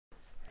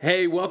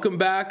Hey, welcome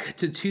back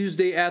to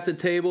Tuesday at the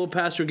Table.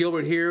 Pastor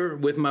Gilbert here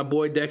with my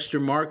boy Dexter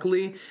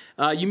Markley.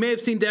 You may have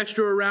seen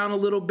Dexter around a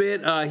little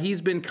bit. He's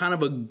been kind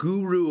of a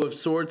guru of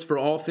sorts for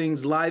all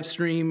things live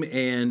stream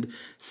and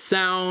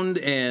sound,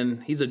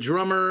 and he's a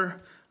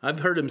drummer. I've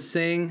heard him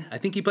sing. I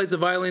think he plays the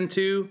violin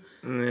too.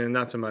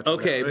 Not so much.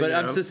 Okay, but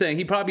I'm just saying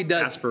he probably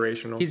does.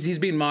 Aspirational. He's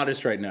being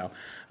modest right now,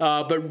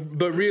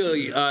 but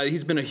really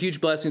he's been a huge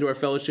blessing to our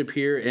fellowship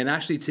here. And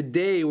actually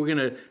today we're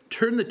gonna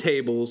turn the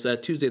tables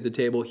at Tuesday at the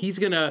Table. He's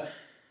gonna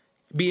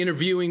be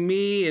interviewing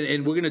me,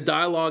 and we're gonna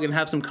dialogue and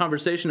have some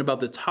conversation about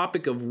the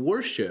topic of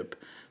worship.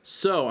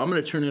 So I'm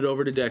gonna turn it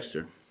over to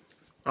Dexter.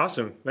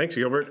 Awesome. Thanks,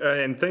 Gilbert.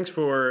 And thanks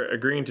for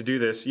agreeing to do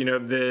this. You know,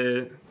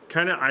 the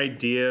kind of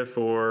idea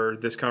for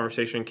this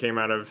conversation came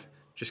out of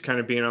just kind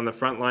of being on the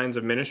front lines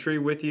of ministry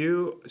with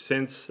you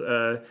since,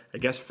 I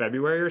guess,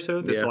 February or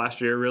so, this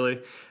last year, really.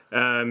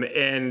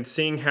 And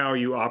seeing how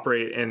you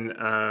operate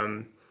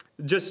and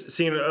just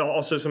seeing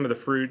also some of the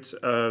fruits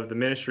of the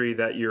ministry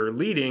that you're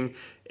leading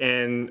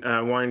and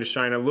wanting to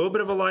shine a little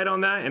bit of a light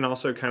on that and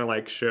also kind of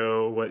like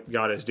show what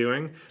God is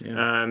doing.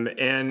 Yeah.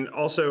 And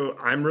also,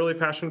 I'm really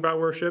passionate about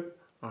worship.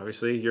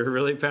 Obviously, you're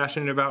really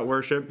passionate about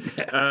worship.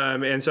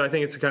 And so I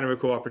think it's kind of a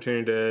cool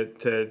opportunity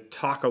to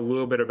talk a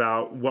little bit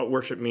about what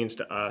worship means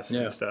to us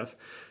and stuff.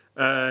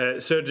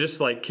 So just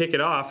like kick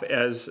it off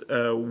as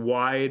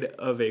wide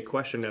of a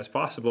question as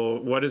possible.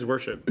 What is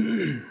worship?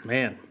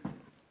 Man,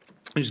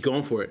 I'm just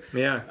going for it.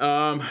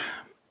 Yeah.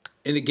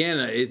 And again,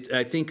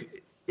 I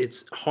think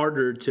it's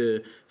harder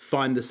to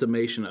find the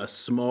summation, a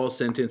small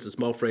sentence, a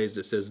small phrase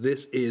that says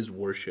this is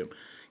worship.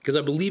 Because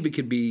I believe it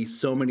could be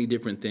so many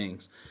different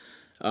things.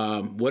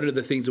 What are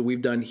the things that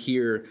we've done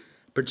here,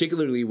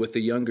 particularly with the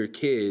younger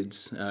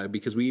kids,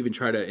 because we even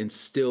try to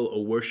instill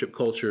a worship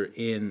culture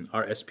in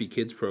our SP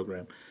Kids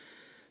program.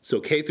 So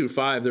K through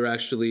 5, they're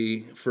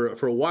actually, for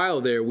a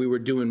while there, we were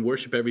doing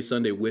worship every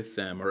Sunday with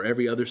them or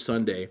every other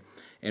Sunday.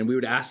 And we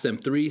would ask them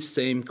 3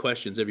 same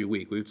questions every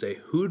week. We would say,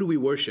 who do we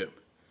worship?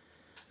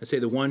 I say,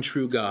 the one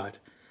true God.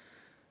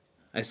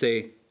 I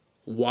say,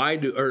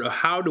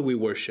 how do we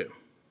worship?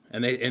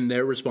 And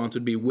their response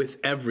would be, with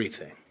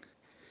everything.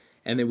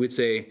 And they would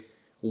say,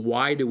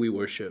 why do we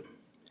worship?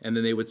 And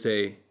then they would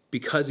say,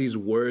 because he's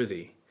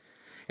worthy.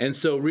 And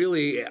so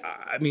really,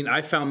 I mean,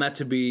 I found that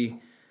to be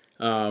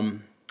a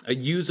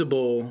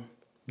usable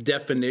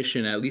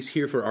definition, at least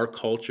here for our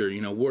culture.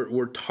 You know,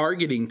 we're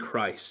targeting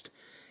Christ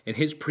and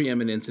his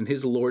preeminence and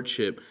his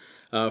lordship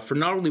for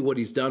not only what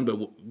he's done,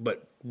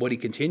 but what he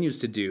continues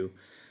to do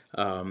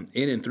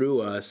in and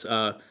through us.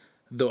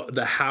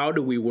 The how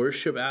do we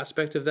worship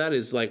aspect of that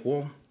is like,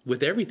 well,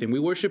 with everything. We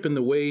worship in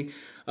the way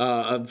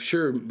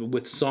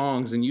with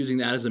songs and using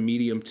that as a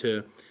medium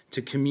to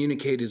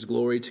communicate his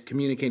glory, to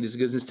communicate his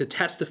goodness, to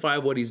testify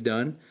of what he's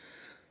done.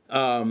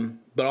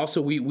 But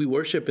also we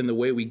worship in the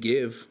way we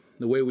give,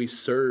 the way we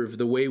serve,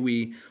 the way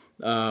we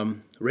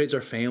raise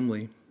our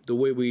family, the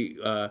way we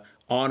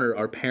honor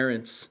our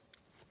parents.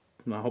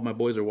 I hope my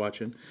boys are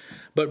watching.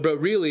 But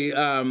really,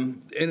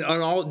 on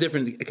all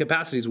different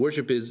capacities,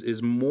 worship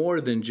is more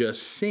than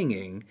just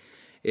singing.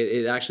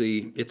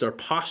 It's our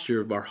posture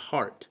of our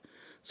heart.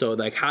 So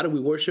like, how do we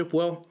worship?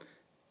 Well,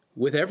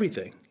 with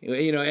everything,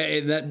 you know,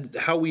 and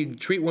that how we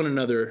treat one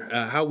another,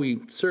 how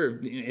we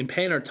serve and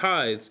paying our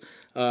tithes,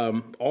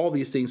 all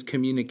these things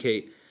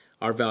communicate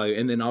our value.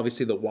 And then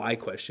obviously the why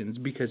questions,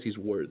 because he's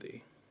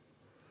worthy.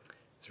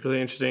 It's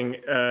really interesting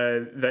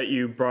that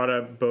you brought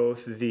up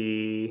both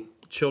the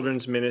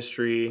children's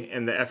ministry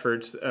and the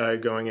efforts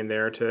going in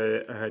there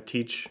to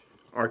teach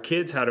our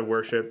kids how to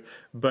worship,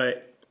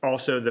 but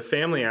also the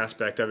family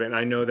aspect of it. And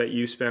I know that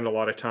you spend a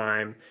lot of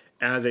time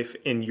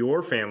in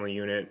your family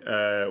unit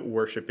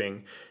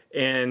worshiping.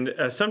 And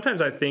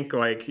sometimes I think,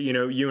 like, you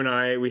know, you and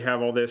I, we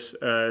have all this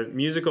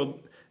musical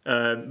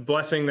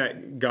blessing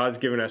that God's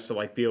given us to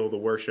like be able to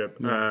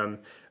worship.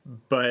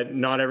 But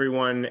not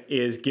everyone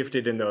is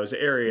gifted in those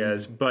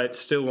areas, but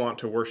still want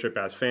to worship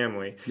as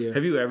family. Yeah.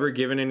 Have you ever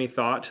given any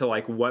thought to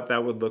like what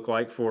that would look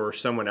like for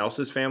someone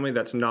else's family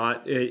that's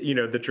not, you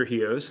know, the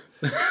Trujillos?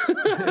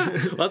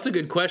 Well, that's a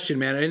good question,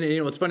 man. And you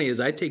know, what's funny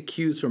is I take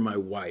cues from my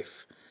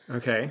wife.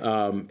 Okay.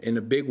 In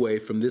a big way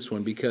from this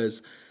one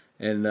because,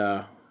 and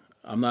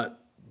I'm not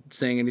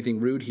saying anything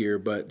rude here,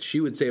 but she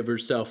would say of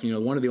herself, you know,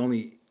 one of the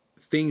only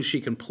things she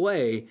can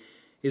play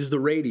is the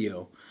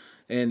radio.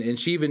 And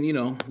she even, you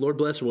know, Lord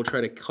bless her, will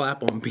try to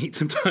clap on beat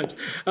sometimes.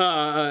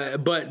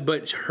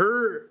 But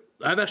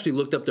I've actually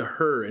looked up to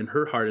her and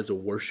her heart as a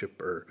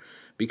worshiper.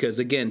 Because,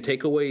 again,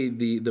 take away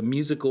the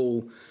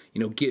musical,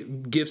 you know,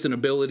 gifts and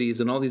abilities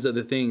and all these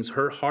other things.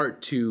 Her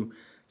heart to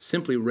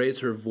simply raise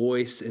her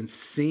voice and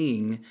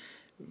sing,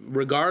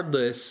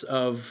 regardless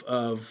of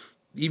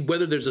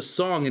whether there's a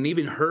song, and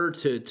even her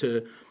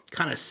to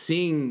kind of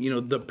sing, you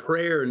know, the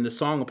prayer and the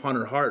song upon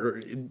her heart,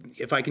 or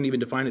if I can even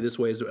define it this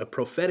way, is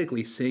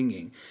prophetically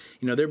singing.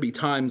 You know, there'd be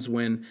times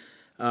when,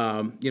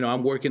 you know,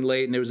 I'm working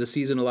late, and there was a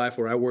season of life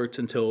where I worked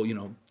until, you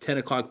know, 10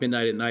 o'clock,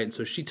 midnight at night, and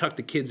so she tucked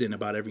the kids in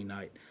about every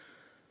night.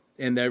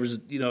 And there was,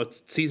 you know, a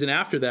season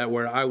after that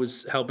where I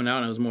was helping out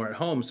and I was more at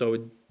home, so I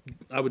would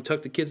would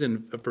tuck the kids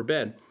in for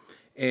bed,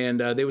 and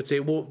they would say,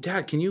 "Well,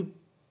 Dad, can you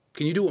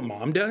do what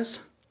Mom does?"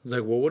 I was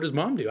like, "Well, what does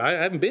Mom do? I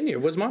haven't been here.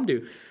 What does Mom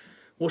do?"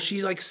 "Well,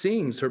 she like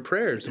sings her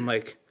prayers." I'm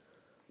like,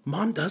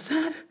 "Mom does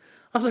that?"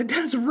 I was like,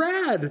 "That's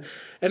rad."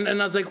 And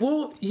I was like,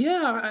 "Well,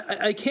 yeah,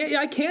 I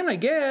can, I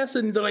guess."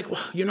 And they're like,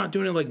 "Well, you're not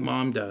doing it like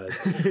Mom does."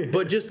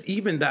 But just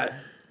even that,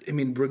 I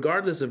mean,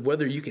 regardless of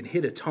whether you can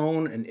hit a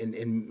tone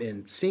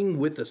and sing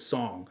with a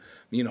song,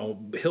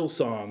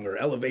 Hillsong or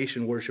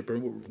elevation worship or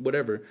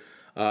whatever,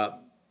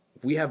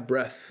 we have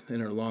breath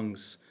in our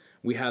lungs.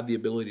 We have the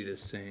ability to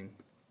sing.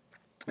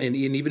 And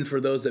even for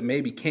those that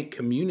maybe can't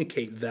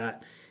communicate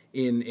that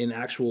in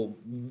actual,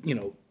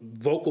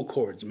 vocal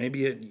cords, maybe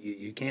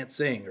you can't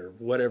sing or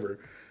whatever,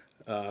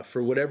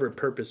 for whatever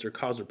purpose or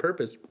cause or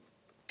purpose,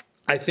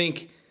 I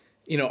think,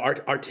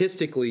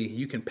 artistically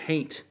you can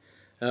paint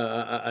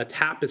a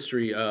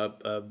tapestry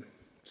of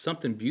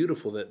something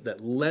beautiful that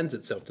lends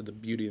itself to the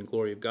beauty and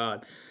glory of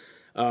God.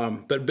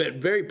 But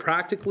very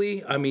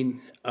practically, I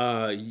mean,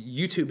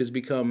 YouTube has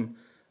become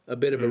a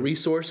bit of a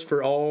resource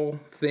for all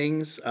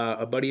things.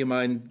 A buddy of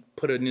mine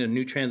put in a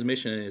new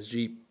transmission in his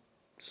Jeep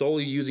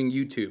solely using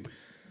YouTube.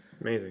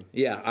 Amazing.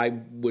 Yeah, I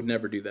would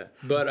never do that.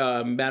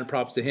 But mad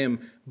props to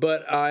him.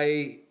 But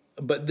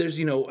there's,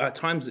 at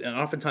times, and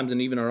oftentimes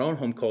in even our own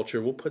home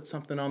culture, we'll put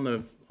something on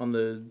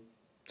the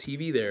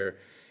TV there,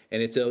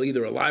 and it's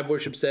either a live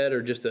worship set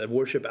or just a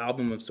worship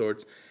album of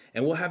sorts,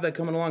 and we'll have that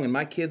coming along, and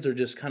my kids are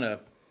just kind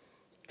of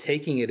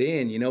taking it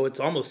in. It's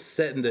almost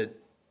setting the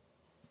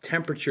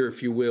temperature,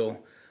 if you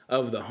will,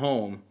 of the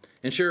home.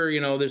 And sure,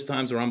 there's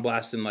times where I'm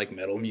blasting like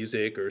metal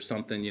music or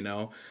something,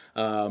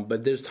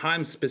 but there's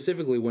times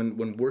specifically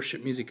when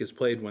worship music is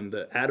played, when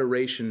the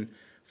adoration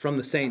from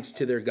the saints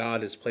to their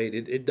God is played,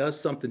 it does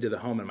something to the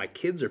home, and my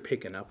kids are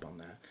picking up on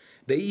that.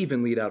 They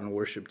even lead out in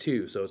worship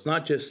too, so it's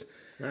not just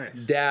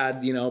nice.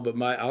 Dad,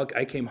 but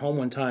I came home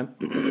one time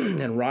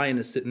and Ryan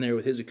is sitting there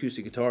with his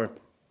acoustic guitar,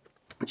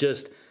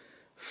 just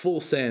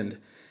full send.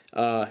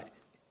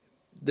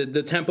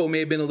 The tempo may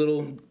have been a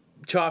little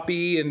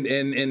choppy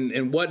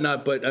and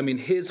whatnot, but I mean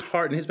his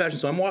heart and his passion.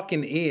 So I'm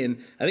walking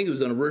in, I think it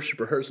was on a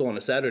worship rehearsal on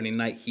a Saturday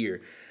night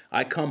here.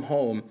 I come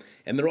home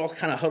and they're all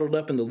kind of huddled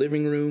up in the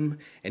living room,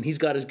 and he's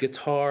got his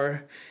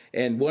guitar,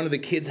 and one of the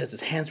kids has his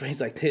hands raised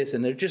like this,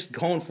 and they're just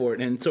going for it.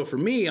 And so for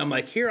me, I'm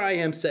like, here I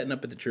am setting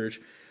up at the church,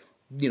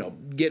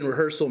 getting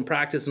rehearsal and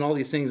practice and all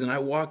these things, and I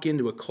walk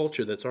into a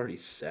culture that's already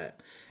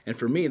set. And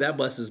for me, that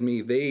blesses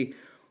me.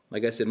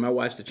 Like I said, my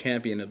wife's a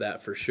champion of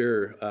that for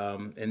sure.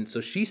 And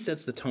so she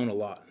sets the tone a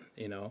lot,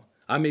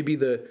 I may be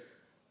the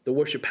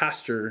worship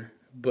pastor,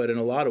 but in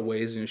a lot of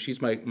ways,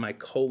 she's my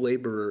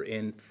co-laborer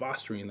in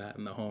fostering that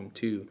in the home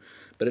too.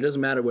 But it doesn't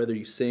matter whether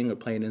you sing or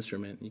play an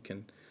instrument.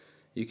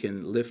 You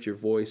can lift your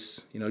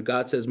voice.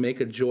 God says,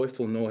 make a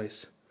joyful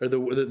noise. Or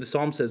the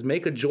Psalm says,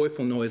 make a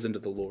joyful noise unto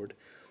the Lord.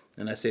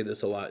 And I say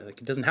this a lot.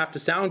 Like, it doesn't have to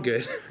sound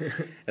good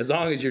as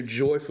long as you're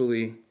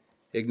joyfully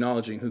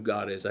acknowledging who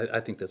God is. I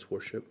think that's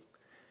worship.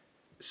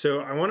 So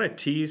I want to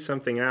tease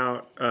something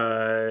out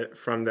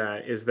from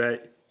that, is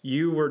that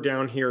you were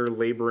down here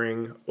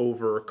laboring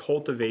over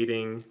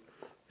cultivating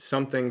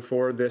something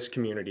for this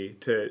community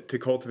to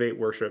cultivate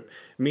worship.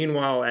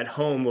 Meanwhile, at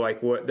home,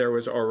 there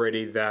was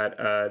already that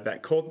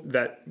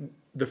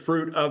the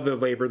fruit of the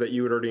labor that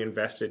you had already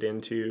invested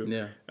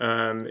into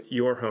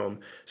your home.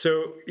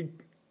 So,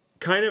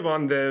 kind of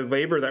on the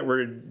labor that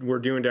we're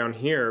doing down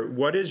here,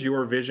 what is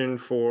your vision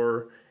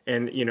for?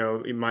 And,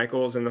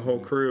 Michael's and the whole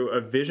crew,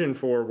 a vision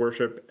for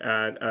worship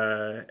at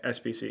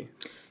SPC?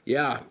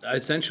 Yeah,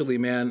 essentially,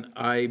 man,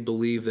 I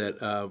believe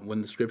that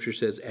when the scripture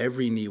says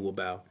every knee will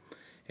bow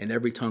and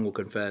every tongue will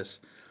confess.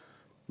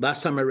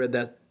 Last time I read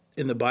that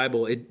in the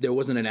Bible, there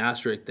wasn't an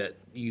asterisk that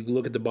you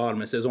look at the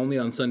bottom. It says only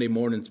on Sunday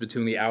mornings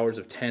between the hours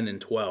of 10 and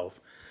 12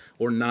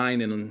 or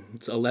 9 and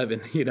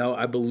 11.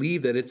 I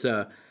believe that it's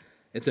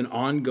an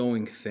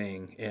ongoing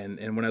thing.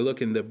 And when I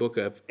look in the book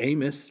of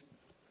Amos,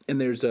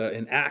 and there's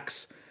an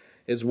Acts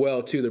as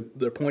well, too,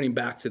 they're pointing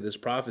back to this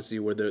prophecy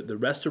where the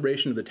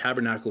restoration of the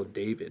tabernacle of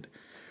David.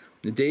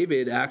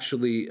 David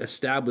actually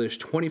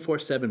established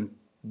 24/7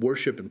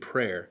 worship and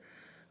prayer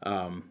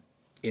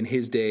in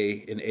his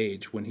day and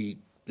age when he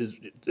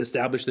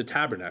established the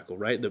tabernacle,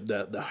 right?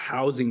 The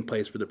housing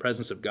place for the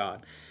presence of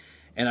God.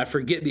 And I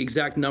forget the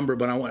exact number,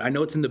 but I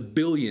know it's in the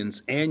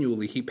billions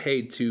annually he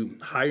paid to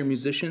hire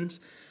musicians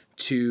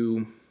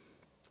to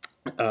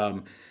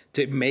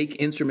make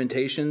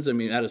instrumentations. I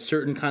mean, out of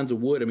certain kinds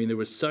of wood. I mean, there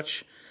was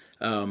such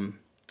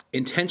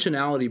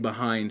intentionality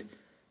behind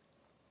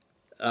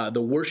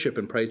the worship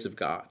and praise of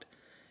God.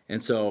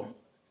 And so,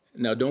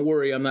 now don't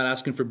worry, I'm not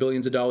asking for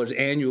billions of dollars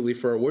annually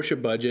for a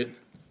worship budget.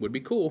 Would be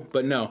cool,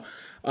 but no.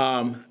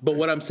 But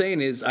what I'm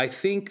saying is, I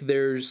think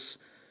there's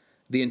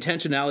the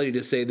intentionality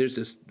to say there's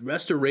this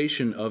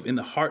restoration in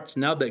the hearts,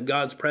 now that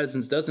God's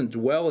presence doesn't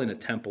dwell in a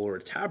temple or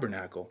a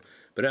tabernacle,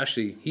 but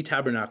actually he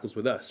tabernacles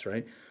with us,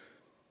 right?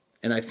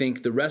 And I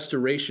think the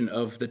restoration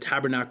of the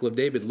tabernacle of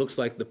David looks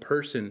like the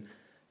person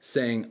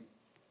saying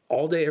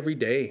all day, every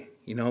day,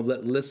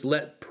 let's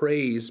let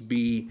praise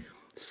be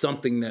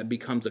something that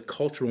becomes a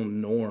cultural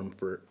norm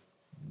for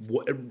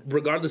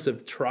regardless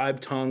of tribe,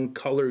 tongue,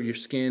 color, your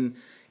skin,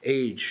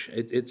 age.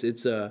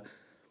 It's a,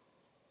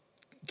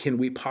 can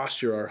we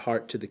posture our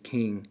heart to the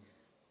King?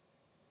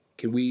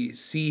 Can we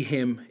see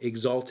him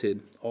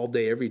exalted all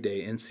day, every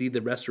day, and see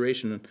the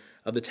restoration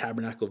of the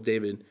tabernacle of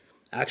David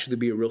actually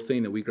be a real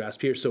thing that we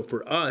grasp here? So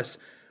for us,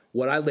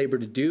 what I labor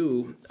to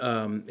do,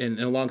 and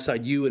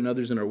alongside you and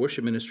others in our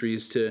worship ministry,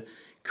 is to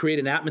create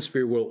an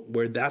atmosphere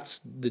where that's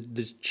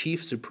the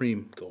chief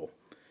supreme goal.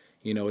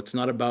 It's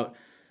not about,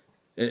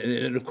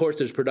 and of course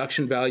there's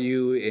production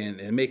value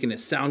and making it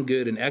sound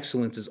good, and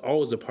excellence is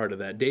always a part of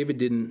that. David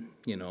didn't,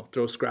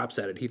 throw scraps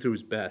at it. He threw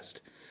his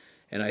best.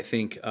 And I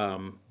think,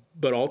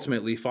 but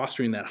ultimately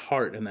fostering that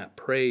heart and that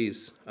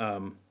praise,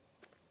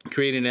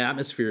 creating an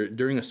atmosphere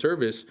during a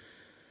service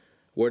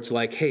where it's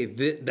like, hey,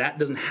 that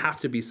doesn't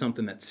have to be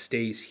something that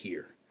stays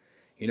here.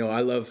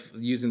 I love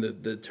using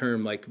the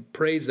term like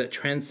praise that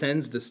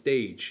transcends the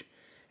stage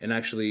and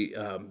actually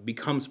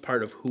becomes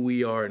part of who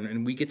we are,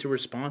 and we get to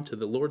respond to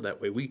the Lord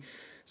that way.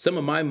 Some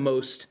of my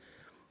most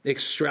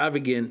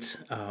extravagant,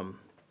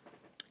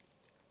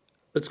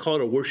 let's call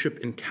it a worship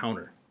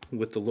encounter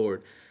with the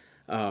Lord.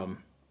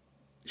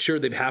 Sure,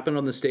 they've happened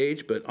on the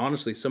stage, but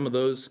honestly, some of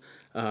those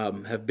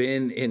have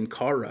been in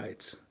car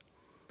rides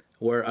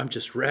where I'm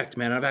just wrecked,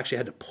 man. I've actually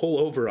had to pull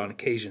over on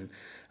occasion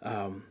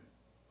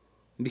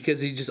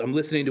because I'm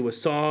listening to a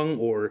song,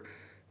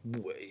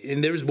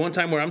 and there was one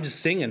time where I'm just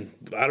singing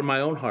out of my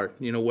own heart,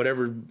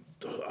 whatever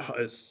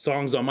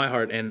song's on my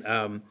heart,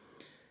 and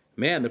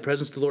man, the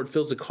presence of the Lord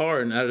fills the car,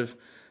 and out of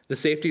the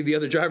safety of the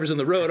other drivers on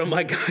the road, I'm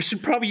like, I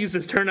should probably use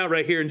this turnout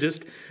right here and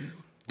just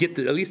at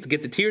least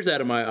get the tears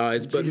out of my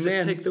eyes. But Jesus,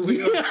 man, take the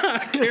wheel. Yeah,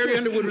 Carrie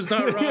Underwood was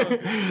not wrong.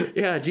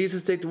 Yeah,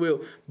 Jesus, take the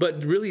wheel.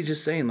 But really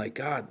just saying, like,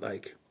 God,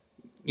 like,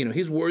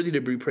 he's worthy to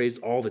be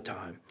praised all the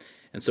time.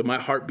 And so my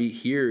heartbeat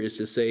here is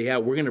to say, yeah,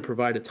 we're going to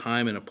provide a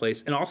time and a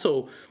place. And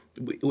also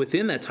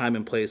within that time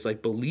and place,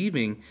 like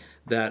believing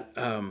that,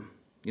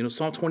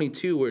 Psalm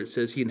 22, where it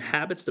says he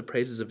inhabits the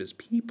praises of his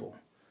people.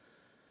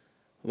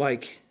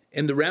 Like,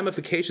 and the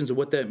ramifications of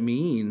what that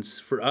means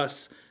for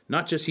us,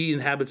 not just he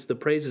inhabits the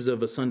praises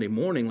of a Sunday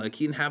morning, like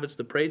he inhabits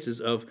the praises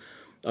of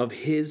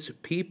his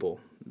people,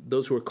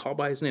 those who are called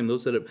by his name,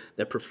 those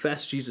that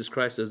profess Jesus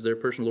Christ as their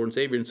personal Lord and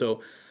Savior. And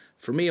so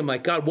for me, I'm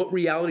like, God, what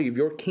reality of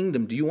your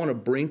kingdom do you want to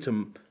bring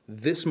to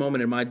this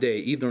moment in my day,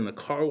 either in the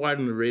car ride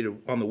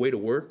on the way to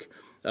work,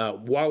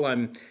 while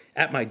I'm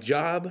at my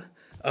job,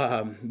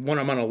 when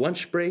I'm on a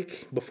lunch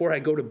break, before I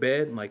go to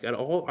bed, like at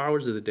all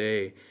hours of the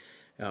day?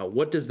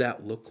 What does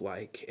that look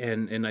like?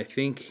 And I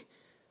think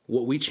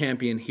what we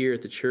champion here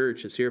at the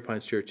church, at Sierra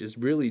Pines Church, is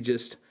really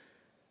just,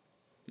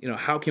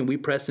 how can we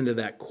press into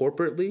that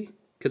corporately?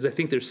 Because I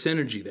think there's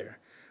synergy there,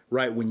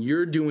 right? When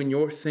you're doing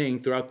your thing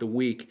throughout the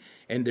week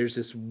and there's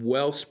this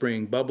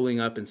wellspring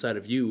bubbling up inside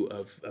of you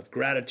of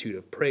gratitude,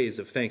 of praise,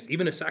 of thanks,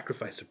 even a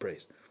sacrifice of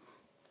praise.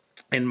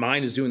 And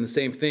mine is doing the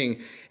same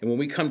thing. And when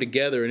we come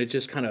together and it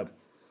just kind of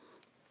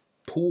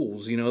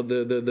pools,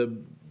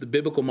 the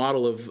biblical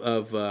model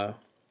of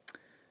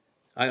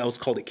I always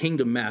called it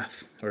kingdom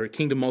math or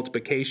kingdom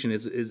multiplication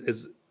is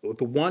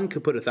if one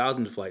could put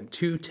 1,000 to flight,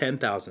 2,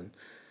 10,000.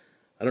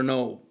 I don't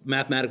know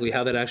mathematically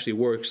how that actually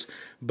works,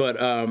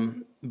 but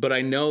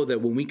I know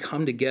that when we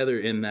come together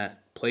in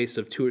that place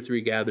of 2 or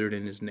 3 gathered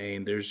in his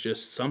name, there's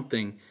just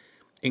something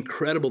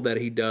incredible that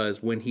he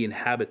does when he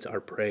inhabits our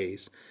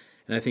praise.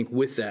 And I think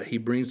with that, he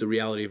brings the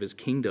reality of his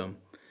kingdom.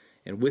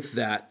 And with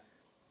that,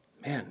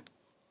 man,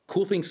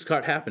 cool things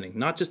start happening,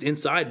 not just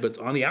inside, but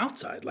on the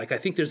outside. Like, I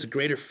think there's a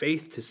greater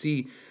faith to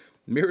see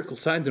miracle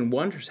signs and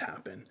wonders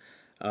happen,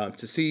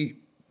 to see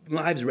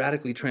lives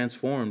radically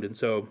transformed. And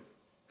so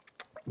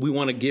we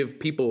want to give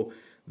people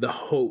the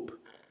hope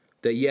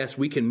that, yes,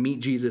 we can meet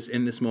Jesus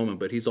in this moment,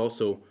 but he's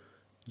also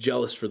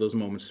jealous for those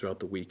moments throughout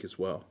the week as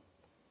well.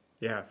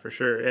 Yeah, for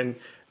sure. And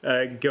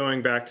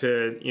going back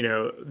to,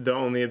 the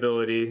only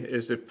ability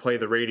is to play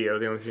the radio.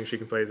 The only thing she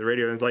can play is the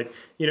radio. And it's like,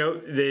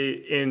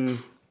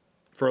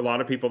 for a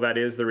lot of people, that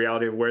is the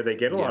reality of where they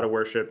get a lot of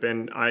worship.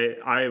 And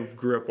I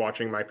grew up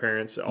watching my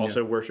parents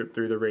also worship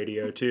through the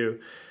radio too.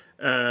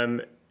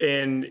 And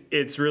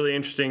it's really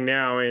interesting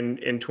now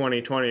in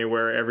 2020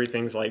 where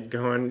everything's like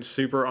going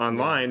super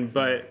online,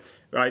 but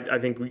I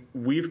think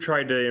we've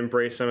tried to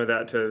embrace some of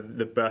that to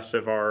the best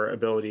of our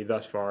ability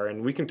thus far,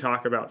 and we can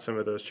talk about some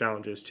of those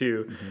challenges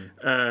too.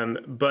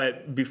 Mm-hmm.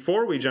 But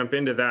before we jump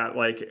into that,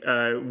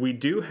 we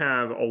do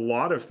have a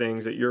lot of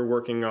things that you're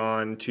working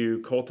on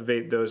to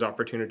cultivate those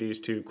opportunities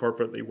to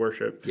corporately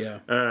worship. Yeah.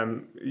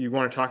 You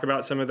want to talk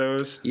about some of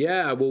those?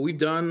 Yeah. Well, we've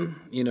done,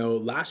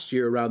 last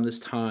year around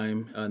this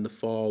time in the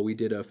fall, we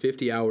did a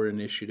 50-hour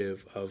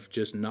initiative of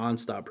just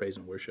nonstop praise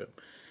and worship.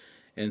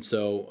 And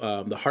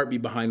so the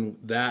heartbeat behind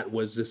that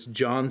was this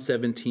John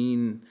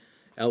 17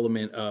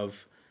 element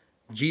of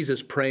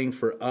Jesus praying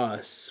for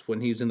us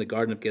when he was in the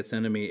Garden of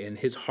Gethsemane, and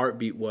his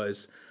heartbeat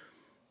was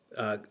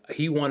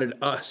he wanted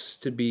us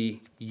to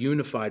be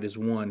unified as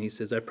one. He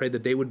says, I pray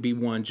that they would be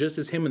one, just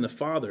as him and the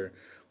Father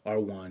are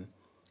one.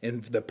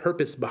 And the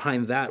purpose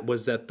behind that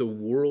was that the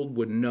world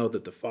would know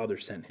that the Father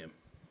sent him.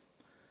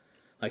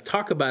 Like,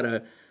 talk about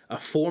a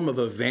form of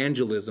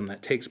evangelism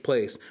that takes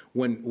place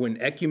when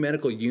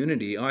ecumenical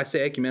unity, I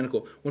say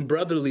ecumenical, when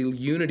brotherly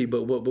unity,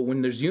 but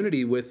when there's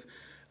unity with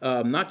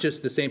not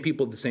just the same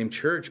people at the same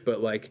church,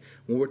 but like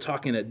when we're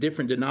talking at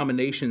different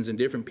denominations and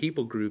different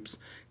people groups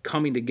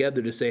coming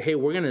together to say, hey,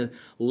 we're going to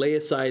lay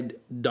aside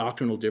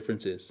doctrinal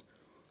differences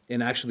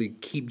and actually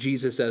keep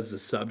Jesus as the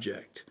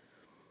subject.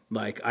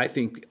 Like, I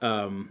think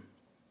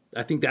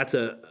that's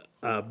a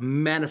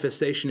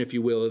manifestation, if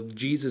you will, of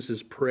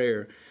Jesus's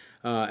prayer,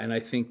 and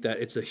I think that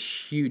it's a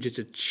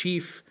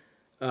chief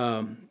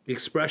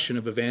expression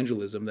of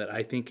evangelism that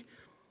I think,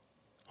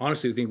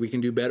 honestly, we can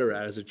do better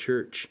at as a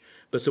church.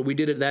 But so we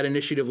did that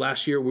initiative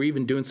last year. We're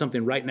even doing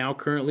something right now,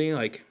 currently,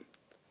 like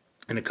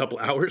in a couple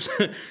hours,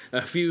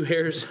 a few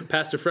hairs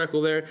past the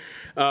freckle there.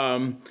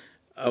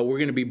 We're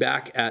going to be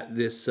back at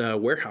this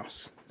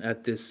warehouse,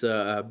 at this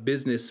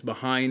business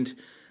behind.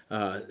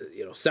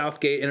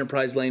 Southgate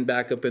Enterprise Lane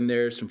back up in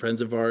there. Some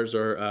friends of ours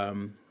are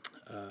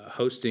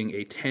hosting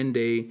a 10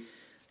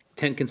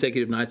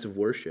 consecutive nights of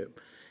worship.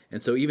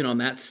 And so even on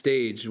that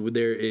stage,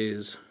 there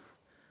is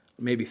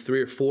maybe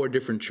 3 or 4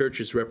 different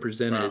churches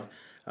represented. Wow.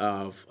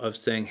 Of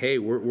saying, hey,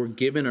 we're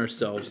giving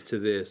ourselves to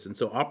this. And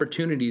so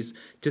opportunities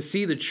to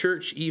see the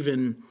church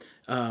even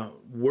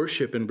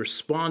worship and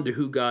respond to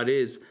who God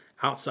is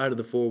outside of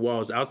the 4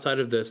 walls, outside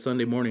of the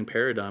Sunday morning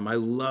paradigm. I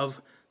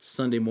love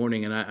Sunday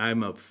morning, and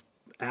I'm a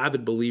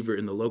avid believer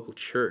in the local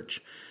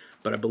church,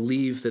 but I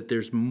believe that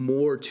there's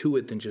more to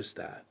it than just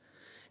that.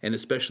 And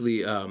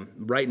especially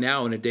right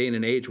now in a day and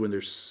an age when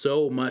there's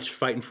so much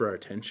fighting for our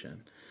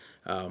attention,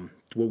 where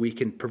we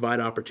can provide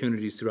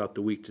opportunities throughout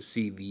the week to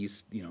see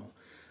these,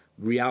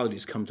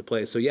 realities come to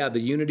play. So yeah,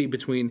 the unity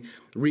between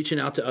reaching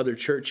out to other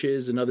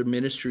churches and other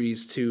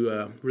ministries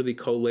to really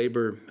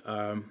co-labor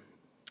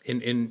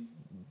in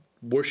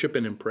worship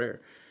and in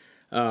prayer.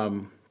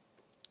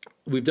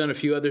 We've done a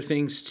few other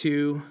things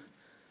too.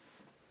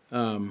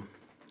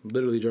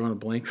 Literally drawing a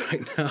blank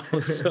right now.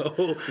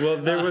 So well,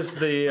 there was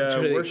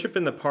the worship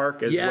in the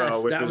park as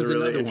well, which was a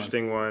really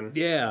interesting one.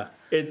 Yeah,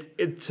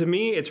 it to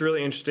me, it's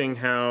really interesting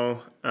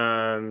how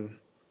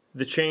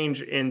the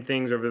change in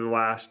things over the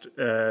last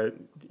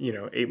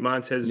 8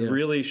 months has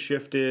really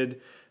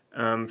shifted.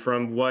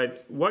 From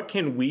what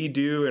can we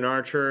do in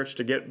our church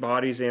to get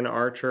bodies in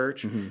our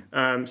church,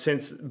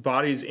 since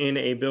bodies in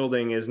a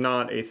building is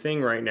not a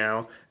thing right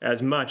now,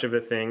 as much of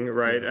a thing,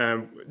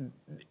 right?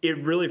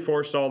 It really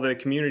forced all the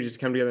communities to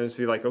come together and to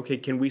be like, okay,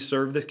 can we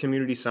serve this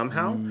community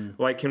somehow?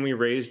 Like, can we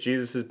raise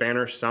Jesus's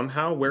banner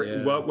somehow?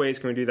 What ways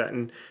can we do that?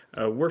 And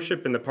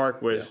worship in the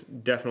park was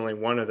definitely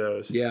one of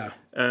those. Yeah.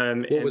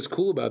 What was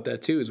cool about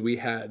that too is we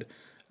had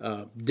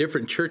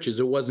different churches.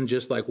 It wasn't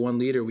just like one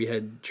leader. We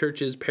had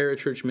churches,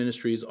 parachurch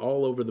ministries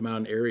all over the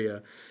mountain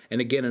area. And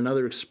again,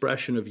 another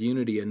expression of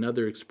unity,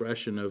 another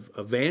expression of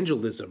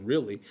evangelism,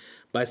 really,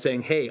 by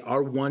saying, hey,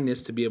 our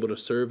oneness to be able to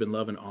serve and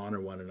love and honor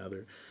one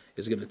another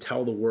is going to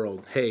tell the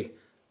world, hey,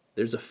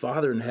 there's a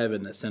Father in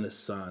heaven that sent a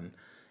Son.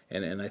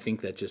 And I think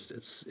that just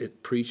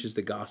it preaches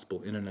the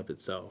gospel in and of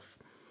itself.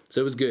 So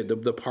it was good.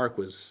 The park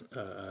was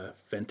a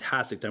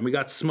fantastic time. We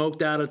got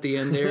smoked out at the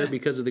end there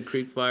because of the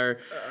creek fire.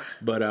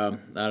 But I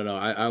don't know.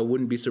 I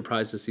wouldn't be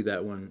surprised to see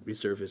that one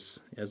resurface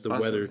as the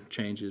weather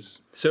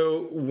changes.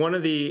 So one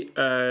of the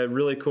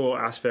really cool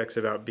aspects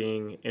about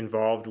being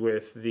involved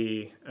with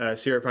the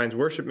Sierra Pines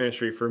Worship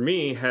Ministry for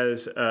me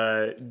has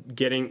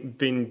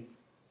been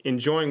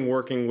enjoying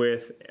working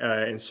with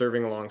and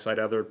serving alongside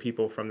other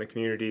people from the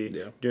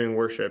community doing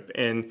worship.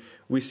 And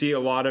we see a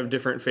lot of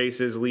different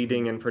faces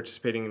leading and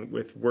participating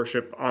with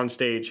worship on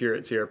stage here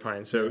at Sierra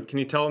Pines. So can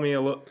you tell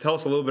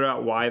us a little bit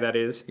about why that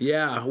is?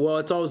 Yeah, well,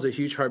 it's always a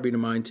huge heartbeat of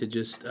mine to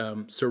just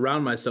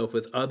surround myself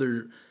with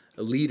other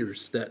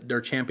leaders that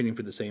are championing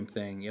for the same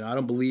thing. I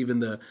don't believe in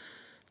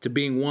to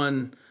being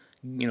one,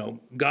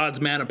 God's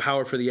man of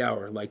power for the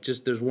hour. Like,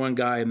 just there's one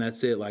guy and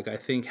that's it. Like, I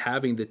think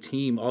having the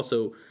team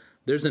also,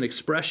 there's an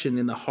expression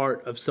in the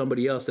heart of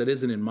somebody else that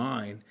isn't in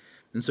mine.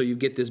 And so you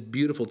get this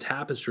beautiful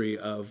tapestry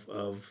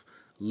of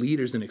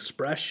leaders and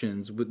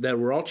expressions that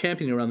we're all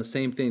championing around the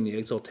same thing, the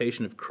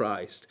exaltation of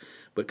Christ,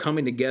 but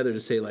coming together to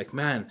say, like,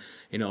 man,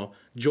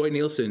 Joy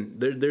Nielsen,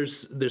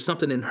 there's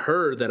something in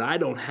her that I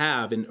don't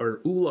have,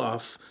 or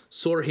Olaf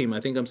Sorheim,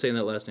 I think I'm saying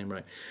that last name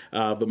right,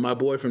 but my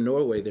boy from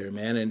Norway there,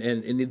 man,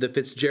 and the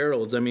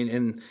Fitzgeralds,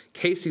 and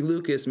Casey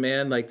Lucas,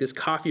 man, like, this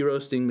coffee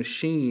roasting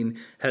machine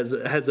has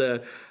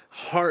a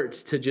heart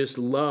to just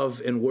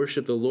love and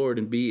worship the Lord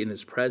and be in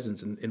his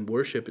presence and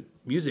worship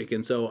music.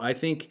 And so I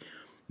think,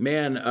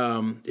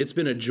 man, it's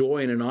been a joy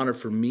and an honor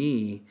for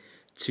me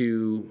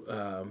to, I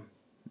don't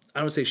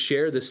want to say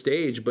share the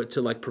stage, but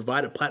to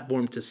provide a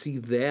platform to see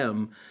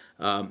them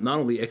not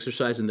only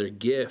exercising their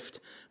gift,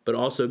 but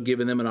also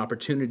giving them an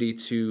opportunity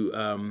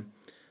to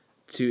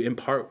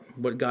impart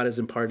what God has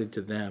imparted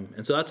to them.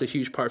 And so that's a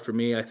huge part for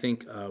me. I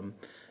think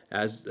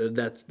as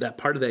that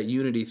part of that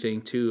unity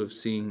thing too, of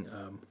seeing,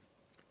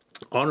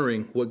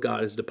 honoring what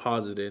God has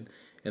deposited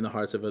in the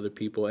hearts of other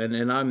people.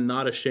 And I'm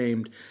not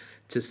ashamed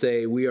to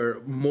say we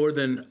are more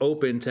than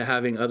open to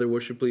having other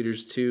worship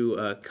leaders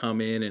to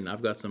come in, and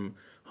I've got some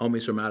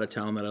homies from out of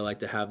town that I like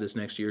to have this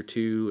next year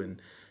too,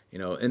 and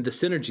and the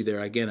synergy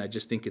there. Again, I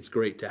just think it's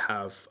great to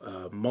have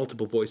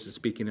multiple voices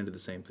speaking into the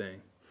same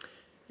thing.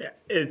 Yeah,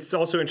 it's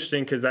also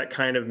interesting because that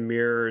kind of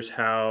mirrors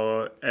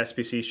how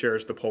SPC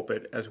shares the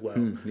pulpit as well.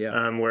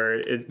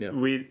 Where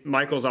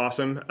Michael's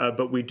awesome,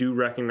 but we do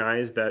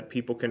recognize that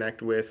people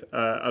connect with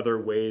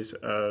other ways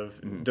of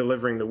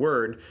delivering the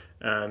word,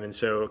 and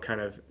so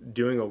kind of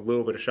doing a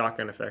little bit of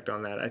shotgun effect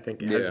on that, I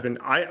think has been.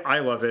 I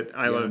love it.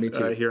 I love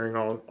hearing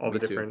all the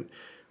different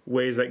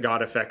ways that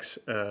God affects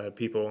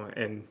people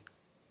and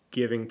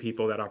giving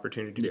people that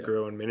opportunity to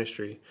grow in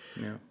ministry.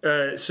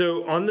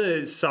 So on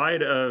the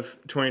side of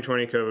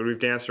 2020 COVID, we've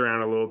danced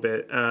around a little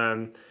bit.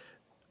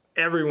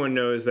 Everyone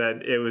knows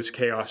that it was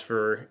chaos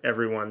for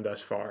everyone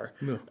thus far.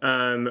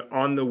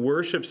 On the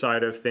worship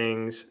side of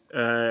things,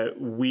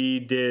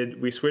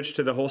 we switched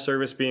to the whole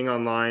service being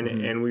online,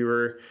 and we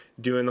were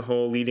doing the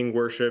whole leading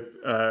worship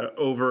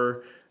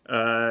over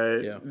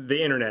the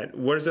internet.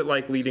 What is it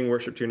like leading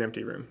worship to an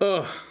empty room?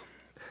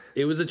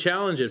 It was a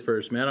challenge at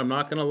first, man. I'm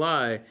not going to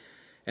lie.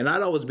 And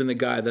I'd always been the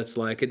guy that's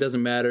like, it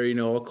doesn't matter,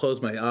 I'll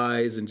close my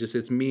eyes and just,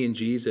 it's me and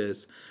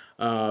Jesus.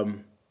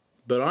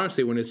 But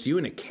honestly, when it's you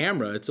and a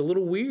camera, it's a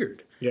little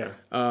weird.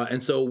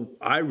 And so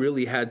I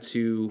really had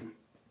to,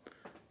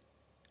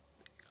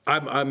 I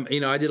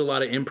did a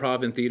lot of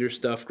improv and theater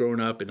stuff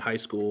growing up in high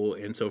school.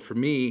 And so for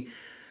me,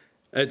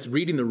 it's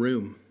reading the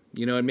room,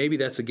 and maybe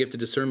that's a gift of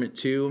discernment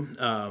too,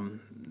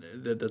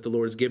 that the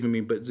Lord's given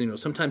me. But,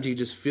 sometimes you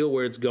just feel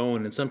where it's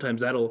going, and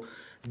sometimes that'll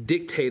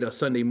dictate a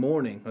Sunday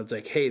morning. It's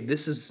like, hey,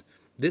 this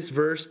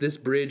verse, this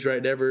bridge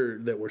right there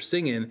that we're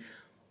singing,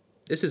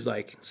 this is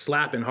like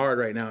slapping hard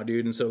right now,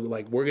 dude. And so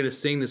like we're gonna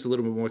sing this a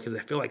little bit more because I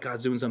feel like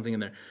God's doing something in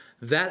there.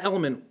 That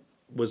element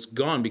was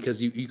gone because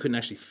you couldn't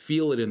actually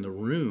feel it in the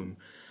room.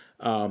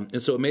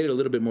 And so it made it a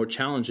little bit more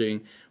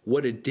challenging.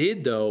 What it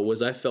did, though,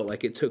 was I felt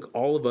like it took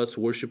all of us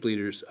worship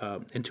leaders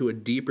into a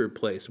deeper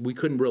place. We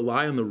couldn't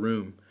rely on the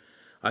room.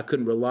 I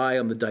couldn't rely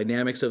on the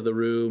dynamics of the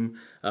room,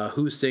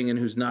 who's singing,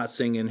 who's not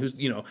singing, who's,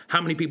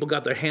 how many people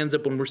got their hands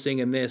up when we're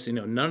singing this.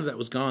 None of that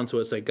was gone. So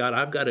it's like, God,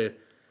 I've got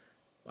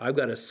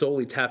to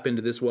solely tap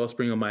into this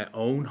wellspring of my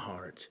own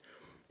heart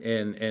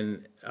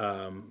and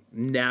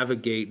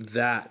navigate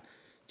that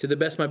to the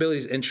best of my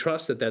abilities and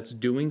trust that that's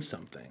doing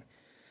something.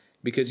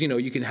 Because,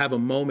 you can have a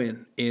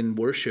moment in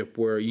worship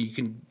where you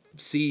can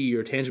see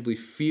or tangibly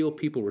feel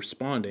people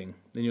responding.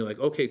 Then you're like,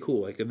 okay,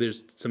 cool. Like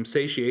there's some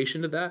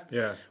satiation to that.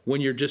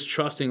 When you're just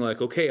trusting,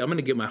 like, okay, I'm going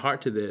to give my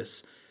heart to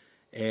this,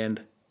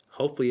 and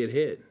hopefully it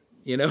hit,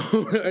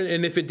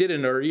 and if it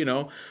didn't,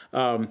 or,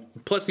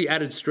 plus the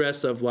added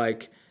stress of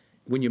like,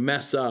 when you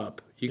mess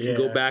up, you can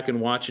go back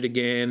and watch it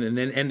again, and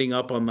then ending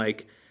up on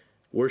like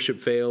worship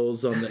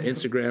fails on the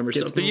Instagram or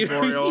something.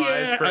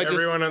 Memorialized for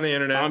everyone on the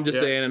internet. I'm just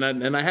saying,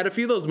 and I had a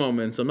few of those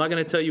moments. I'm not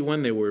going to tell you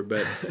when they were,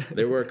 but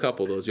there were a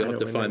couple of those. You'll have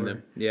to find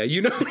them. Yeah,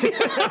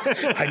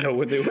 I know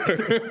when they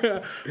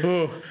were.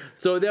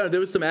 So there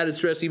was some added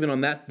stress even on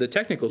the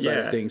technical side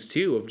of things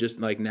too, of just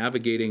like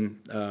navigating,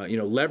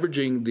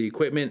 leveraging the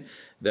equipment,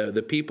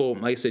 the people.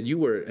 Like I said, you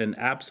were an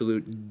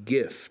absolute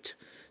gift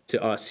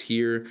to us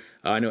here.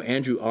 I know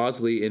Andrew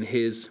Osley and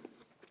his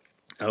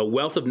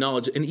wealth of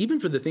knowledge, and even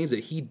for the things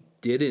that he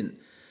didn't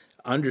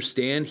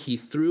understand, he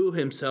threw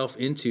himself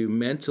into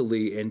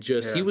mentally, and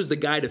just he was the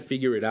guy to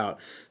figure it out.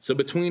 So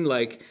between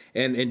like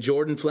and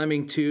Jordan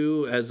Fleming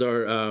too as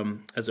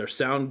our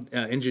sound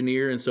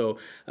engineer, and so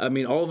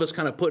all of us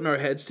kind of putting our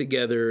heads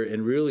together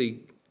and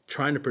really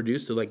trying to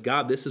produce it. Like,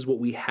 God, this is what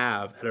we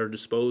have at our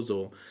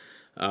disposal.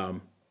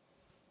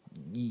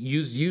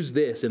 Use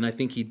this, and I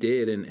think he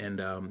did, and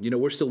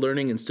we're still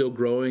learning and still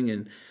growing,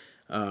 and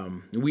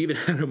we even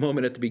had a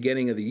moment at the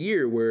beginning of the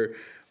year where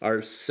our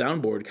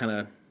soundboard kind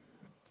of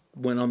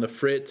went on the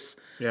fritz.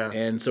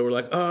 And so we're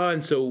like,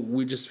 and so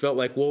we just felt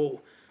like,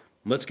 well,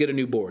 let's get a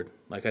new board.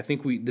 Like, I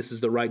think this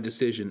is the right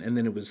decision. And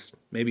then it was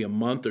maybe a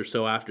month or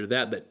so after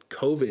that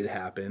COVID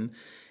happened.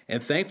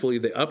 And thankfully,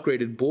 the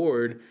upgraded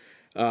board,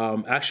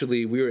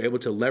 actually, we were able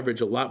to leverage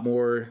a lot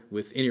more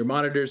with in-ear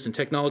monitors and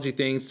technology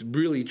things,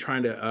 really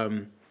trying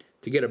to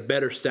get a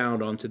better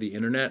sound onto the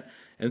internet.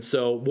 And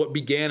so what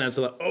began as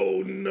like,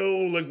 oh no,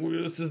 like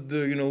this is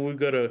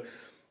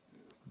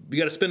we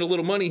got to spend a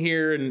little money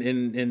here,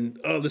 and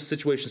oh, this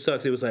situation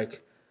sucks. It was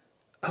like,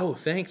 oh,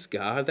 thanks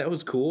God, that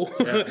was cool,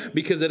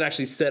 because it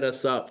actually set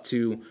us up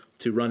to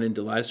run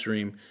into live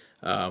stream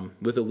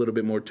with a little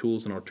bit more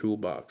tools in our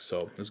toolbox. So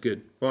it was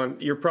good. Well,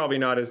 you're probably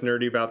not as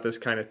nerdy about this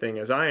kind of thing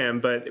as I am,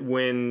 but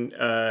when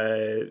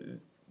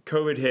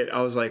COVID hit,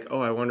 I was like, oh,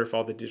 I wonder if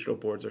all the digital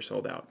boards are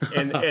sold out.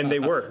 And they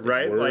were,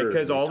 right? Like,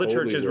 because all the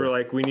churches were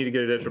like, we need to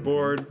get a digital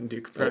board and do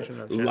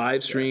compression.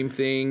 Live stream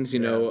things, a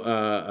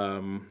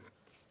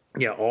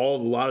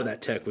lot of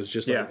that tech was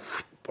just like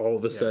all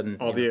of a sudden.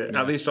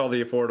 At least all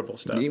the affordable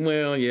stuff.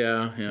 Well,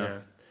 yeah.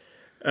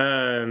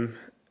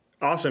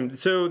 Awesome.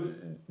 So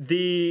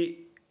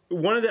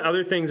one of the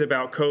other things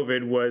about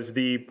COVID was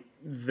the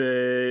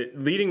the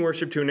leading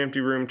worship to an empty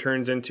room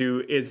turns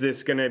into, is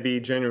this going to be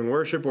genuine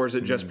worship or is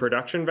it just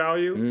production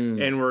value?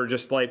 And we're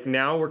just like,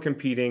 now we're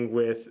competing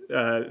with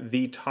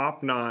the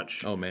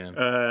top-notch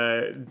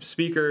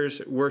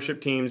speakers, worship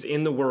teams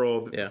in the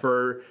world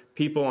for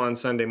people on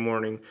Sunday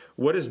morning.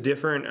 What is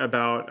different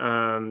about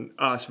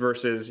us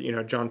versus,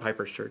 John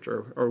Piper's church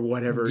or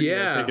whatever,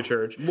 pick a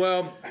church?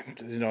 Well,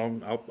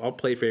 I'll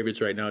play favorites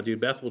right now, dude.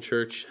 Bethel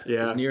Church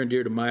is near and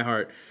dear to my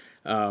heart.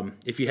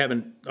 If you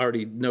haven't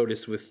already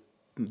noticed with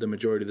the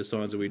majority of the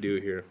songs that we do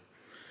here.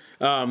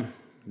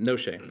 No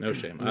shame.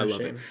 I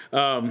love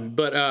it.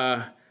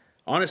 But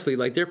honestly,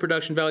 like, their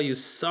production value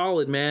is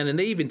solid, man. And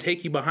they even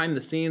take you behind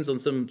the scenes on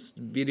some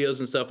videos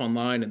and stuff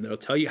online, and they'll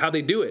tell you how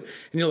they do it.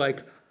 And you're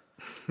like,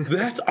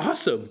 that's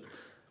awesome.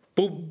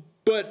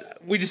 But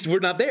we're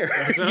not there.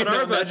 That's not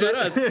our budget.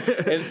 That's not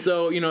us. And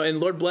so, and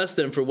Lord bless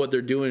them for what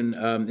they're doing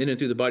in and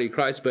through the body of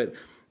Christ. But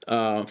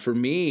for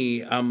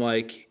me, I'm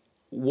like,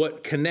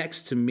 what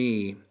connects to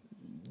me,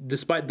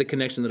 despite the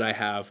connection that I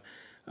have,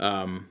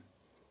 to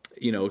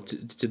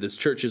this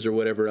churches or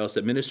whatever else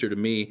that minister to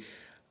me,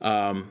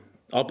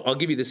 I'll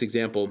give you this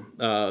example.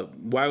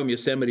 YWAM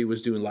Yosemite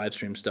was doing live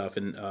stream stuff,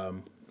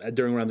 and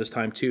during around this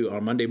time too,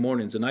 on Monday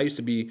mornings, and I used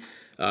to be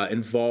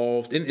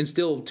involved, and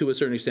still to a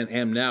certain extent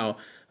am now,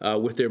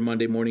 with their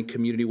Monday morning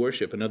community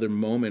worship. Another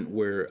moment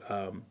where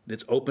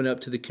it's open up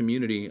to the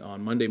community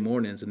on Monday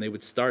mornings, and they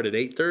would start at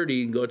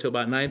 8:30 and go till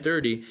about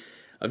 9:30.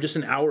 Of just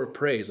an hour of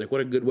praise. Like, what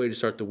a good way to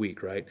start the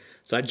week, right?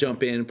 So I'd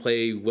jump in,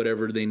 play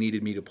whatever they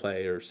needed me to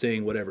play or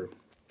sing, whatever.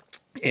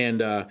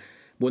 And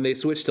when they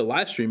switched to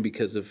live stream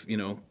because of,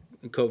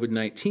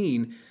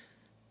 COVID-19,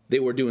 they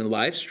were doing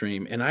live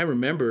stream. And I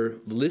remember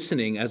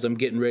listening as I'm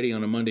getting ready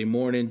on a Monday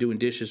morning, doing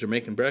dishes or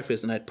making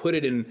breakfast, and I'd put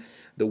it in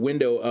the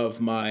window of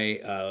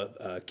my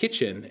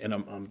kitchen, and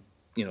I'm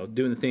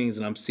doing the things,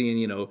 and I'm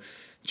seeing,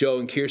 Joe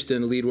and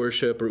Kirsten lead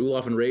worship, or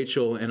Olaf and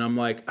Rachel, and I'm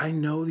like, I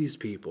know these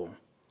people.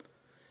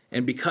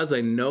 And because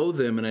I know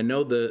them and I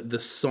know the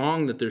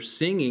song that they're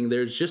singing,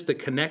 there's just a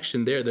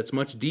connection there that's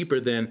much deeper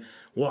than,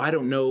 well, I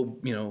don't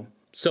know,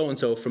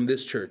 so-and-so from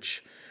this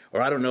church,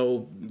 or I don't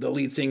know the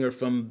lead singer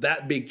from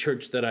that big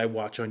church that I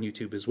watch on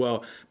YouTube as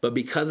well. But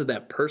because of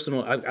that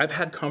personal, I've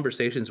had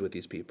conversations with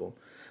these people.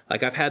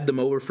 Like, I've had them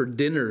over for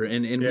dinner,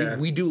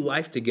 and we do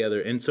life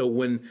together. And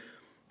so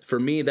for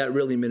me, that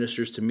really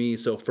ministers to me.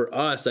 So for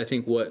us, I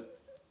think what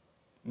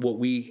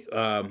we,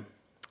 how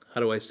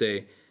do I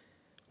say,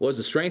 was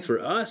the strength for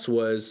us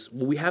was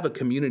we have a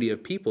community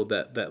of people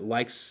that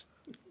likes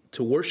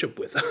to worship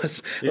with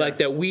us, like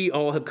that we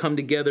all have come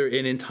together,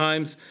 and in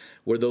times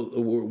where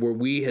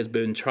we has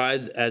been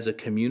tried as a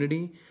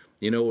community,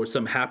 or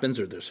something happens,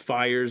 or there's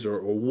fires or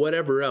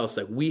whatever else,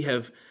 like we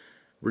have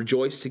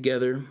rejoiced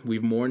together,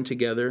 we've mourned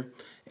together,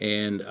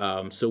 and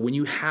so when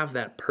you have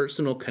that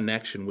personal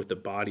connection with the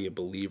body of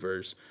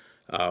believers,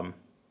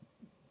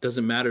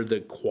 doesn't matter the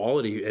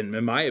quality, and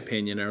in my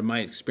opinion or my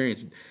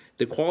experience,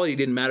 the quality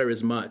didn't matter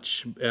as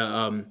much.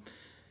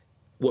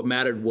 What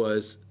mattered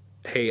was,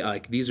 hey,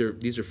 like, these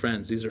are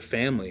friends, these are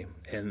family,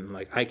 and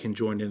like I can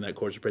join in that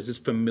chorus of praise. It's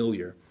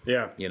familiar.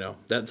 Yeah.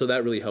 So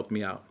that really helped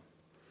me out.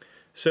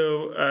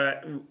 So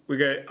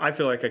I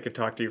feel like I could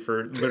talk to you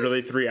for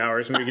literally 3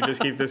 hours, and we could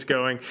just keep this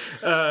going.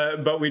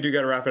 But we do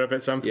got to wrap it up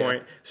at some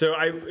point. So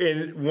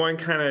in one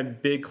kind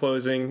of big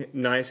closing,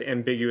 nice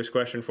ambiguous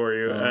question for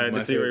you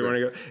to see where you want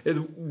to go.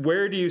 Is,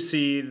 where do you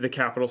see the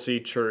capital C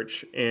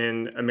church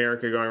in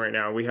America going right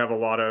now? We have a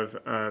lot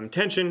of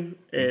tension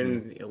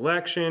in the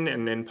election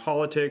and in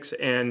politics,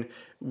 and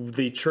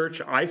the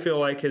church, I feel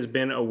like, has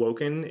been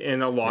awoken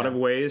in a lot of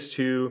ways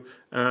to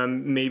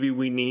maybe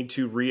we need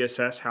to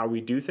reassess how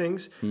we do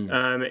things.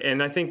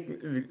 And I think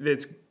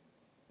it's,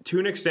 to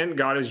an extent,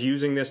 God is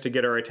using this to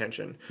get our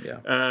attention.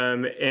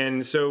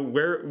 And so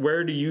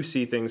where do you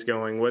see things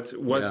going?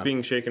 What's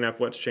being shaken up?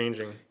 What's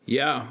changing?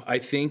 Yeah, I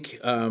think,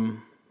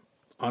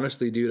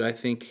 honestly, dude, I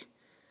think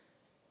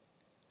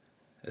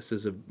this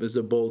is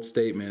a bold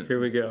statement. Here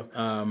we go.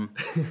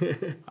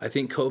 I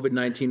think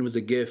COVID-19 was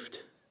a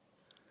gift.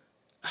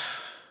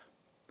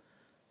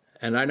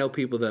 And I know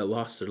people that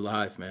lost their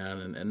life,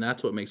 man, and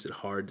that's what makes it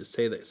hard to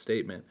say that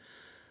statement.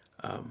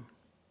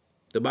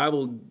 The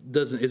Bible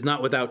is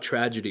not without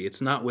tragedy.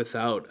 It's not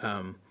without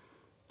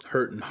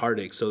hurt and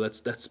heartache. So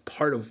that's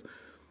part of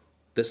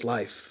this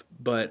life.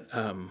 But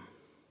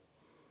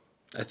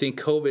I think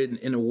COVID,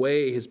 in a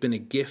way, has been a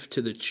gift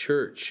to the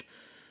church,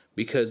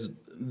 because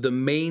the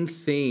main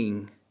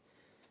thing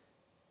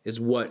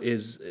is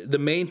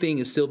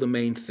still the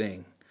main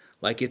thing.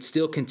 Like, it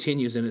still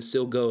continues and it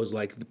still goes,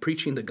 like the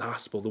preaching the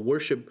gospel, the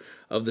worship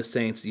of the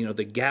saints,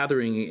 the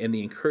gathering and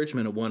the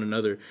encouragement of one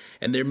another.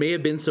 And there may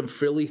have been some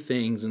frilly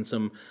things and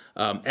some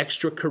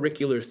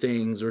extracurricular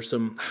things or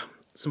some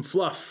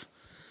fluff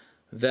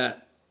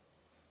that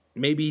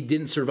maybe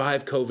didn't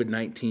survive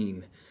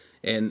COVID-19.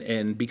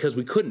 And because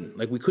we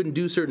couldn't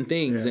do certain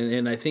things. Yeah.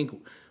 And I think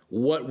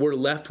what we're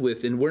left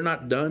with, and we're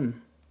not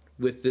done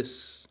with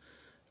this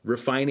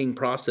refining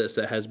process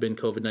that has been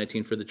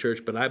COVID-19 for the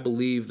church, but I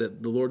believe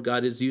that the Lord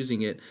God is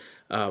using it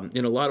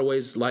in a lot of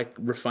ways like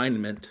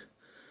refinement,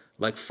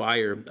 like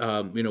fire.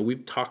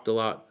 We've talked a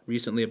lot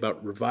recently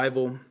about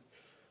revival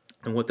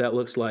and what that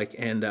looks like,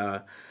 and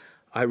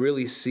I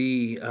really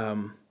see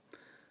one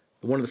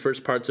of the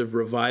first parts of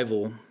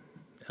revival,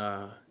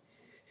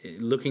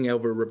 looking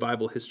over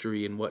revival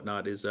history and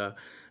whatnot, is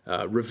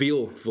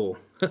revealful,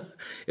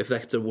 if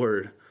that's a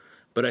word.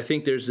 But I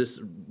think there's this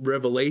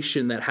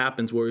revelation that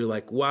happens where you're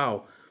like,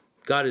 wow,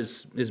 God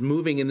is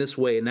moving in this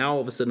way. And now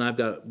all of a sudden I've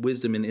got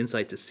wisdom and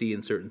insight to see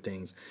in certain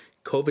things.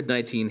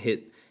 COVID-19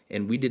 hit,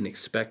 and we didn't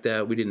expect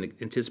that. We didn't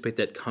anticipate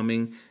that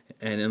coming.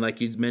 And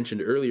like you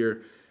mentioned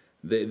earlier,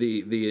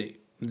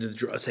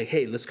 it's like,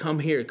 hey, let's come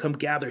here, come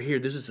gather here.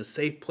 This is a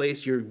safe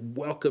place. You're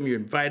welcome. You're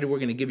invited. We're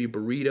going to give you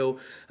burrito.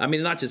 I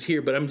mean, not just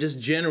here, but I'm just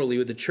generally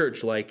with the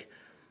church, like,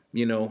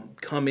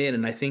 come in.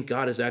 And I think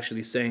God is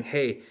actually saying,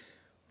 hey,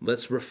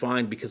 let's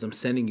refine because I'm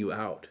sending you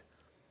out.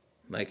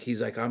 Like,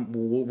 he's like,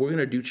 we're going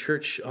to do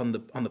church on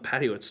the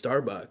patio at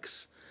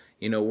Starbucks.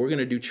 We're going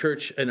to do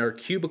church in our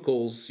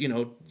cubicles,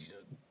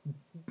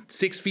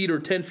 6 feet or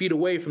 10 feet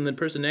away from the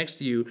person next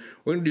to you.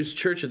 We're going to do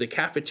church at the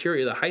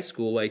cafeteria, the high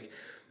school. Like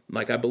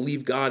I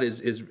believe God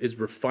is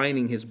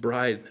refining his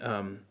bride.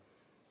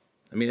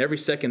 Every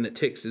second that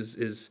ticks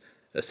is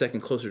a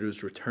second closer to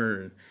his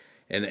return.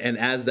 And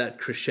as that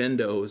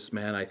crescendos,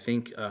 man, I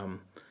think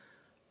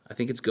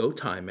it's go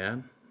time,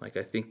 man. Like,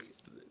 I think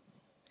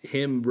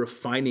him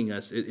refining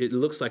us, it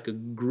looks like a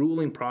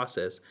grueling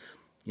process.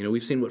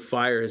 We've seen what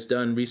fire has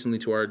done recently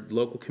to our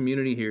local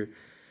community here.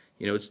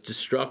 It's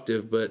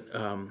destructive, but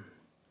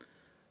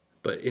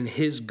in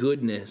his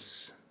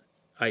goodness,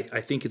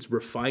 I think it's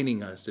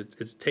refining us.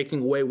 It's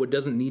taking away what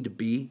doesn't need to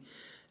be,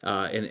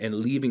 and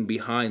leaving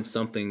behind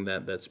something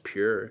that's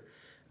pure,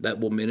 that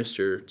will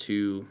minister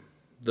to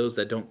those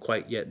that don't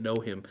quite yet know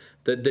him,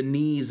 the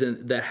knees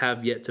that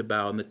have yet to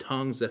bow, and the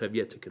tongues that have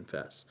yet to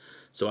confess.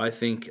 So I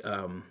think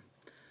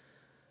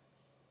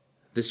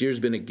this year's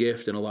been a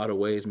gift in a lot of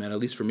ways, man, at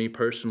least for me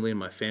personally and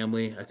my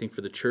family. I think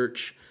for the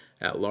church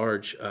at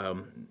large,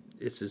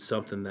 this is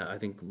something that I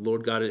think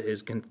Lord God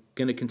is going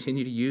to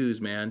continue to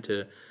use, man,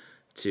 to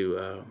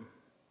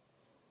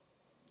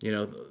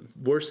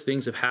worse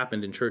things have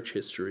happened in church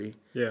history.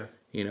 Yeah.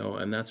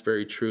 And that's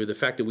very true. The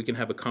fact that we can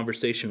have a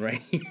conversation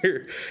right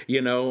here,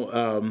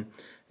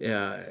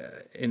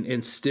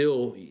 and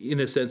still, in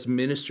a sense,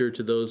 minister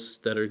to those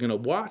that are going to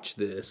watch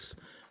this,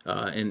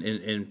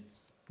 and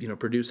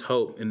produce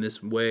hope in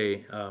this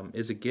way,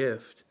 is a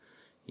gift.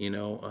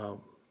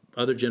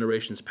 Other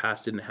generations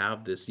past didn't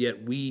have this,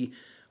 yet we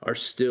are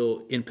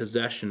still in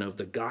possession of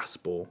the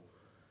gospel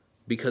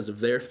because of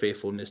their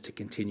faithfulness to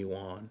continue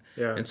on.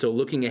 Yeah. And so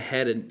looking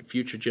ahead in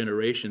future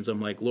generations, I'm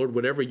like, Lord,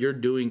 whatever you're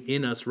doing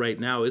in us right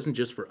now isn't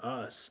just for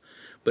us,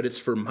 but it's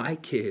for my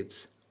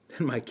kids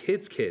and my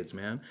kids' kids,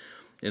 man.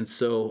 And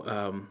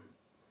so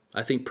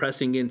I think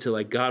pressing into,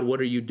 like, God,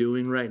 what are you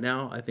doing right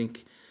now? I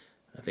think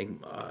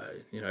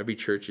every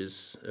church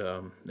is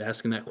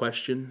asking that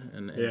question,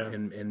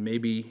 and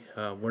maybe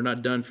we're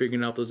not done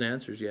figuring out those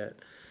answers yet.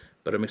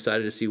 But I'm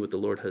excited to see what the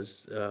Lord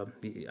has.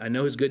 I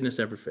know his goodness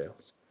never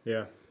fails.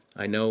 Yeah.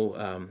 I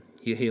know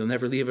he'll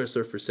never leave us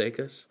or forsake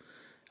us.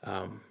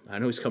 I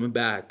know he's coming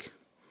back.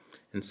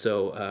 And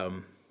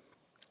so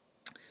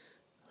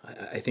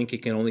I think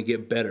it can only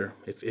get better.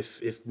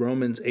 If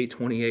Romans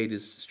 8:28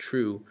 is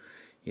true,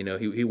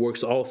 he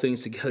works all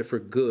things together for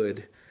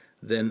good,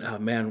 then,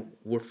 man,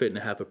 we're fitting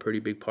to have a pretty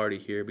big party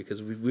here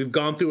because we've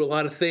gone through a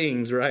lot of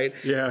things, right?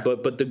 Yeah.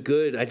 But the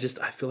good, I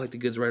feel like the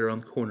good's right around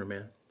the corner,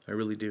 man. I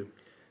really do.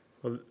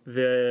 Well,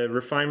 the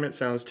refinement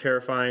sounds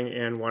terrifying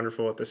and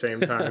wonderful at the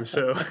same time.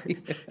 So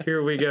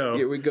here we go.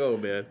 Here we go,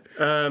 man.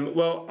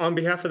 Well, on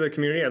behalf of the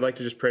community, I'd like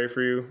to just pray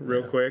for you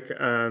real quick,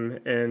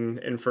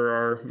 and for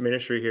our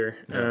ministry here.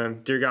 Yeah.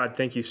 Dear God,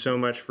 thank you so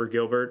much for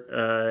Gilbert,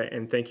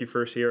 and thank you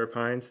for Sierra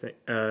Pines,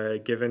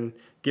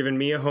 given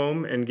me a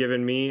home and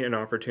given me an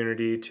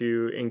opportunity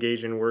to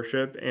engage in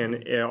worship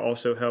and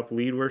also help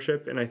lead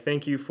worship. And I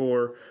thank you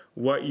for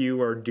what you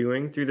are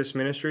doing through this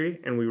ministry,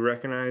 and we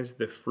recognize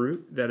the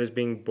fruit that is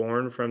being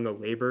born from the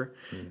labor,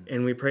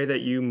 and we pray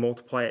that you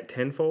multiply it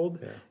tenfold,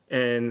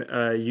 and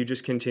you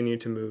just continue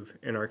to move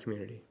in our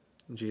community.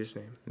 In Jesus'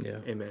 name,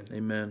 amen.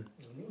 Amen.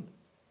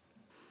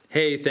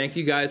 Hey, thank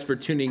you guys for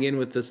tuning in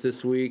with us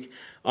this week.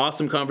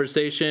 Awesome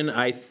conversation.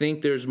 I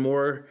think there's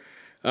more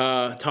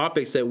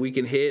topics that we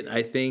can hit.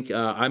 I think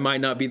I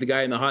might not be the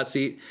guy in the hot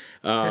seat,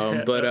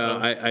 but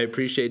I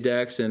appreciate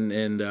Dex,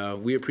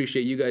 and we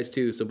appreciate you guys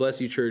too. So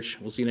bless you, church.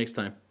 We'll see you next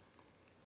time.